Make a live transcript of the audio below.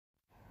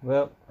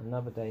Well,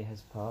 another day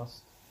has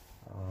passed.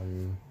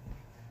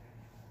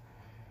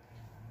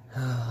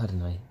 I don't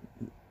know.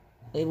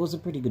 It was a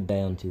pretty good day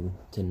until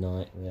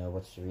tonight, where I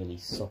watched a really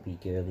soppy,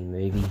 girly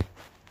movie.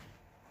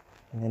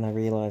 And then I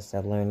realised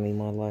how lonely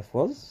my life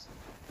was.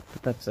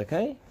 But that's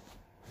okay.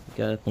 You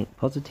gotta think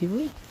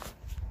positively.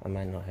 I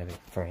may not have any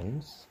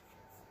friends.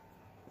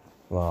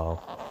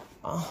 Well,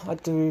 I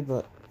do,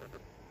 but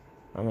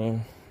I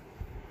mean,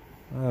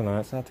 I don't know,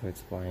 it's hard to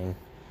explain.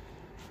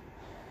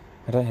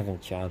 I don't have any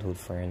childhood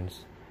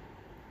friends.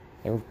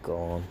 They're all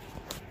gone.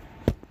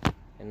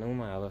 And all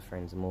my other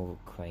friends are more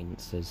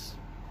acquaintances.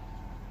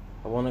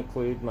 I want to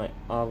include my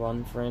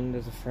R1 friend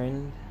as a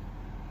friend.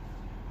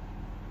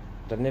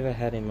 But I've never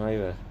had him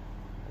over.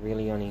 I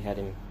really only had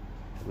him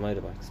for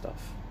motorbike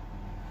stuff.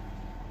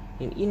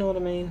 You know what I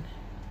mean?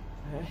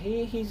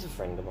 He's a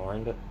friend of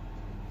mine, but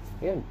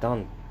we haven't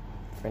done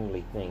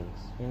friendly things.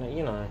 You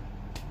know.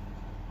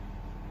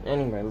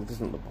 Anyway, this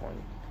isn't the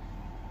point.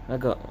 I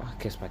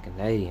guess my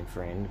Canadian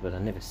friend, but I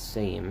never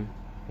see him.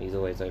 He's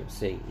always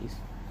overseas.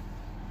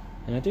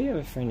 And I do have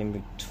a friend in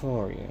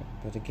Victoria,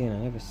 but again, I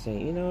never see.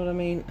 You know what I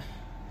mean?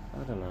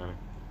 I don't know.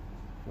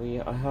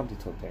 I hardly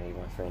talk to any of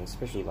my friends,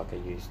 especially like I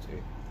used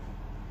to.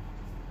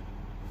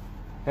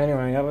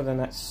 Anyway, other than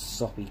that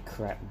soppy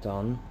crap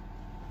done,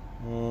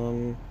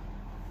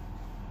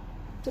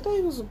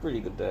 today was a pretty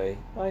good day.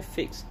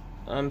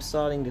 I'm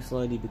starting to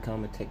slowly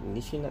become a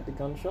technician at the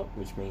gun shop,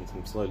 which means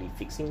I'm slowly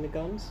fixing the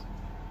guns.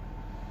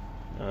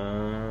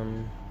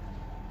 I'm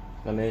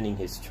earning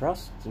his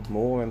trust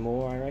more and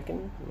more, I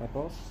reckon, my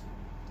boss.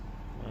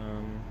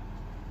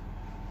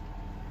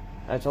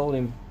 I told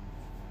him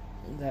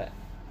that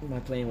my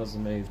plan was to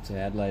move to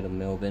Adelaide or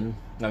Melbourne.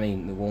 I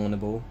mean, the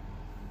Warrnambool.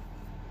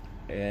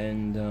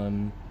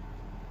 And,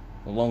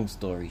 a long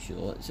story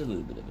short, it's a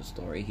little bit of a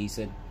story. He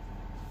said,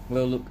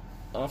 well, look,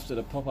 after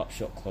the pop-up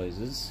shop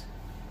closes,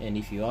 and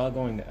if you are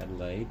going to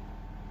Adelaide,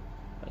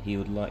 he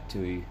would like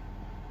to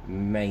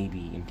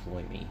maybe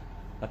employ me,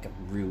 like a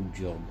real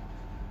job.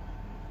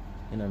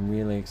 And I'm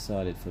really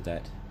excited for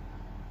that.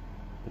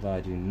 But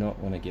I do not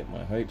want to get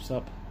my hopes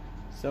up,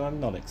 so I'm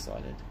not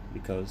excited,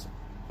 because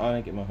I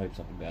don't get my hopes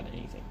up about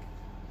anything.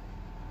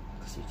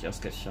 Because you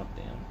just get shut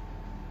down.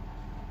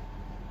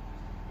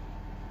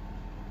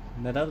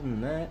 But other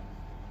than that,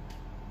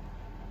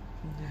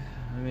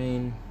 I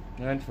mean,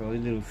 I went for a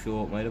little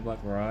short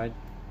motorbike ride,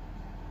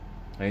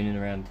 owning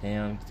around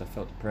town because I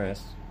felt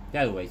depressed.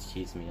 That always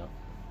cheers me up.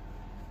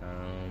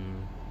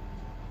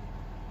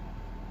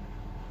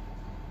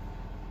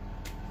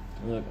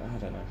 Look, I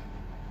don't know.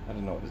 I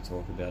don't know what to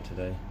talk about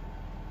today.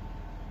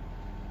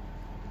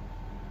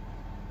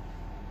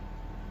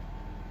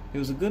 It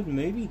was a good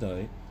movie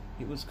though.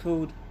 It was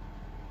called...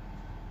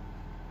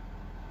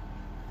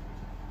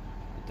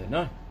 I don't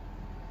know.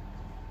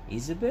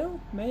 Isabel?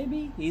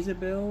 Maybe?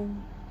 Isabel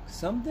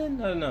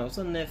something? I don't know. It's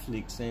on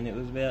Netflix and it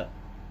was about...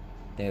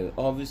 They were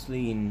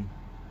obviously in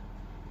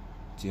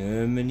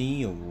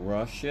Germany or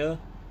Russia.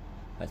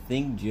 I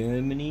think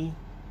Germany.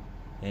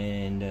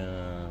 And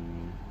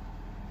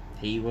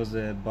he was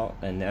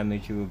an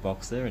amateur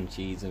boxer and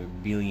she's a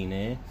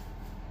billionaire.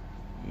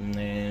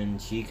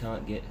 And she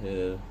can't get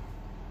her...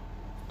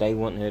 They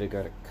want her to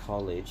go to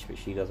college, but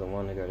she doesn't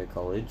want to go to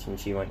college, and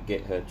she won't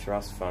get her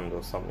trust fund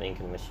or something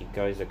unless she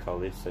goes to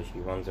college, so she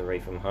runs away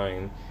from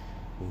home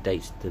and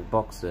dates the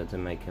boxer to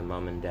make her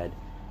mum and dad,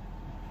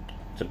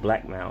 to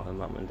blackmail her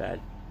mum and dad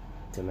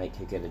to make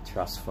her get a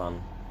trust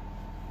fund.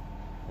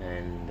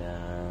 And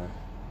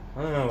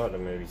I don't know what the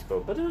movie's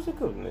called, but it was a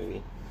good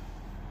movie.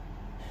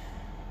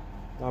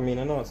 I mean,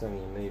 I know it's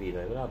only a movie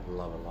though, but I'd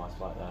love a life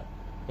like that.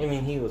 I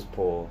mean, he was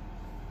poor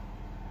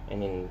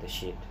and in the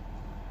shit,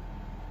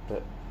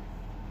 but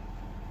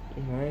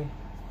you know,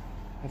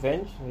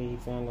 eventually he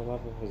found the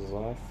love of his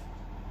life.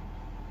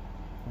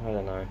 I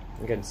don't know,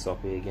 I'm getting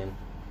soppy again.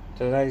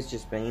 Today's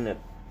just been a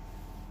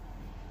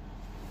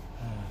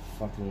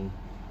fucking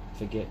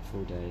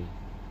forgetful day,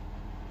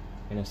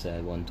 and a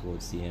sad one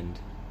towards the end.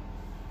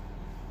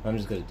 I'm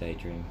just gonna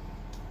daydream.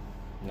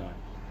 No.